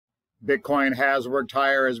Bitcoin has worked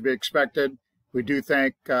higher as we expected. We do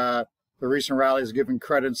think the recent rally has given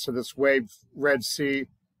credence to this wave, Red Sea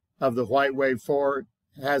of the white wave 4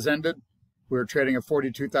 has ended. We're trading at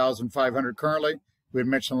 42,500 currently. We had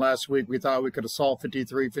mentioned last week we thought we could assault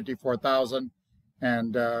 54,000,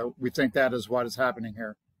 and we think that is what is happening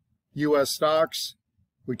here. U.S. stocks,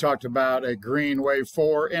 we talked about a green wave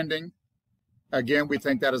 4 ending. Again, we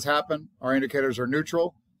think that has happened. Our indicators are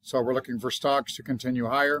neutral, so we're looking for stocks to continue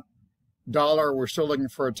higher. Dollar, we're still looking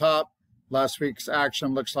for a top. Last week's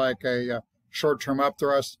action looks like a short-term up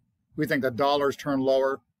thrust. We think the dollar's turned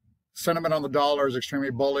lower. Sentiment on the dollar is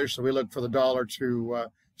extremely bullish, so we look for the dollar to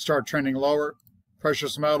start trending lower.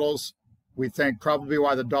 Precious metals, we think probably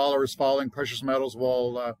why the dollar is falling, precious metals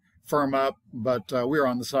will firm up, but we're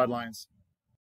on the sidelines.